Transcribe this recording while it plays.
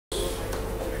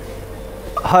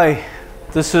Hi,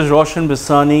 this is Roshan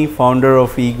Bisani, founder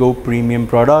of Ego Premium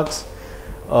Products.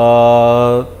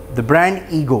 The brand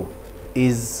Ego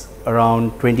is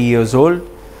around 20 years old.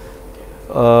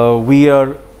 We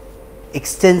are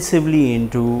extensively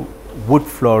into wood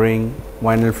flooring,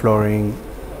 vinyl flooring,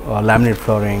 laminate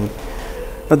flooring.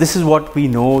 Now this is what we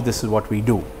know, this is what we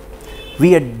do.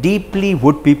 We are deeply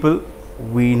wood people.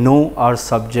 We know our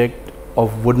subject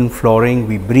of wooden flooring,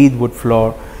 we breathe wood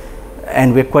floor,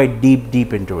 and we're quite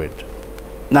deep into it.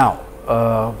 Now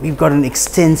we've got an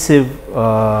extensive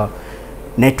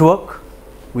network.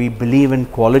 We believe in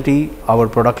quality. Our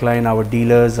product line, our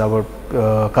dealers, our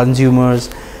consumers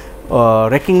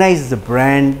recognize the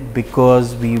brand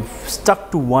because we've stuck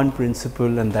to one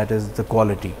principle, and that is the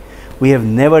quality. We have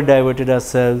never diverted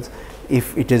ourselves.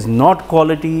 If it is not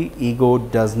quality, Ego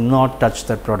does not touch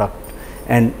that product.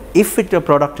 And if a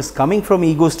product is coming from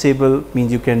Ego's table,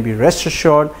 means you can be rest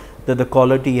assured that the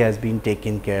quality has been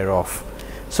taken care of.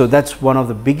 So that's one of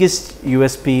the biggest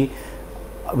USP.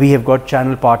 We have got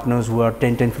channel partners who are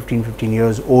 15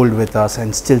 years old with us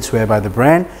and still swear by the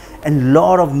brand, and a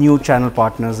lot of new channel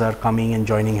partners are coming and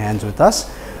joining hands with us.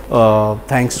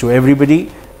 Thanks to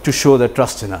everybody to show their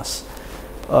trust in us.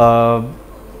 Now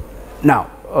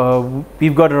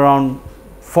we've got around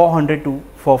 400 to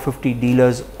 450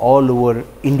 dealers all over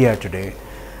India today.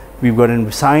 We've got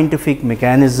a scientific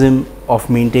mechanism of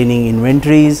maintaining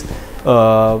inventories.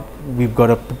 We've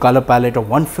got a color palette of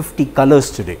 150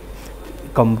 colors today,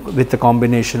 with a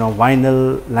combination of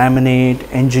vinyl, laminate,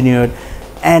 engineered,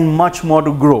 and much more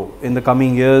to grow in the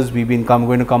coming years. We've been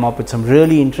going to come up with some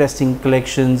really interesting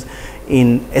collections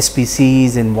in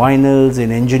SPCs, in vinyls,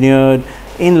 in engineered,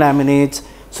 in laminates.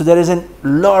 So there is a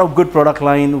lot of good product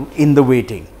line in the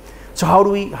waiting. So how do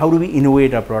we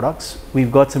innovate our products?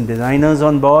 We've got some designers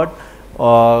on board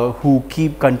who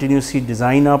keep continuously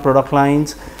design our product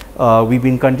lines. We've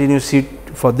been continuously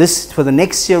for the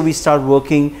next year we start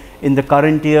working in the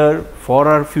current year for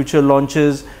our future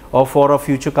launches or for our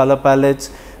future color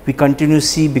palettes. We continue to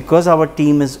see, because our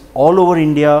team is all over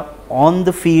India on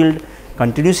the field,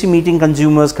 continuously meeting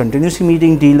consumers, continuously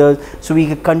meeting dealers, so we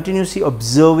can continuously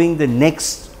observing the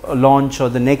next launch or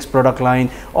the next product line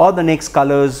or the next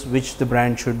colors which the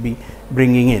brand should be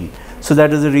bringing in. So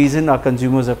that is the reason our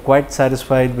consumers are quite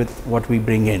satisfied with what we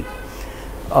bring in.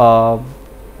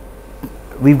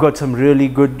 We've got some really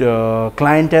good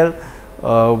clientele.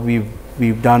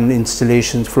 We've done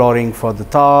installations, flooring for the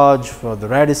Taj, for the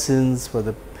Radissons, for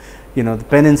the the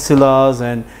Peninsulas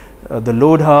and the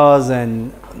Lodhas,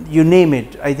 and you name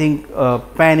it. I think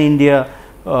pan India,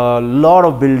 lot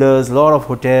of builders, lot of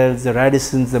hotels, the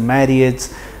Radissons, the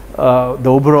Marriotts, the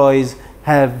Oberois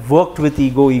have worked with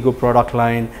Ego product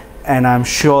line, and I'm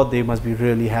sure they must be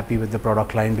really happy with the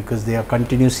product line because they are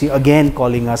continuously again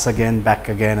calling us back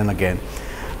again and again.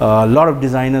 A lot of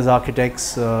designers,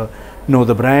 architects know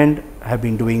the brand, have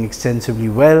been doing extensively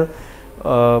well,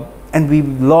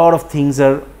 and lot of things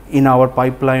are in our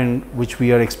pipeline which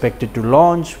we are expected to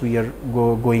launch. We are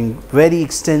going very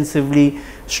extensively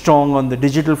strong on the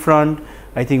digital front.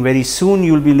 I think very soon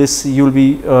you'll be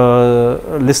listening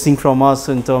from us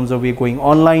in terms of we're going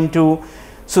online too.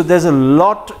 So there's a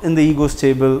lot in the Ego's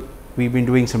table. We've been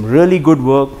doing some really good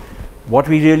work. What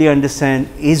we really understand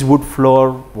is wood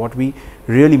floor. What we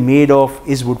really made of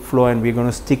is wood floor, and we're going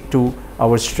to stick to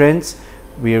our strengths.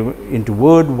 We are into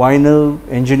wood, vinyl,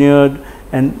 engineered,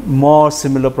 and more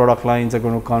similar product lines are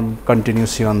going to come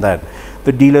continuously on that.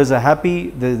 The dealers are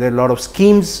happy. There are a lot of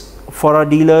schemes for our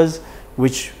dealers,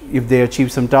 which if they achieve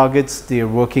some targets, they are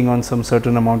working on some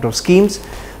certain amount of schemes.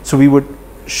 So we would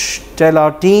tell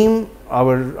our team,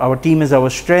 our team is our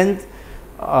strength.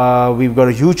 We've got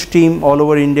a huge team all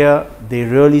over India. They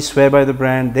really swear by the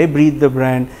brand, they breathe the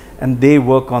brand, and they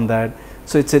work on that.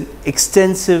 So it's an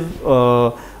extensive,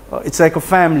 it's like a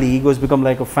family. Ego's become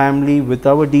like a family with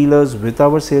our dealers, with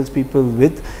our salespeople,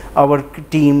 with our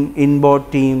team, inboard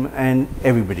team, and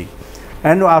everybody,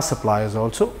 and our suppliers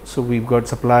also. So we've got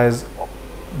suppliers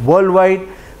worldwide.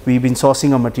 We've been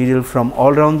sourcing our material from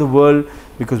all around the world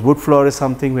because wood floor is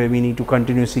something where we need to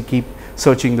continuously keep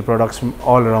searching the products from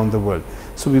all around the world.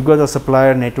 So we've got a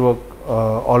supplier network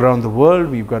all around the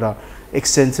world. We've got a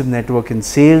extensive network in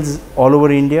sales all over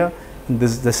India. And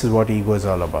this is what Ego is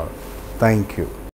all about. Thank you.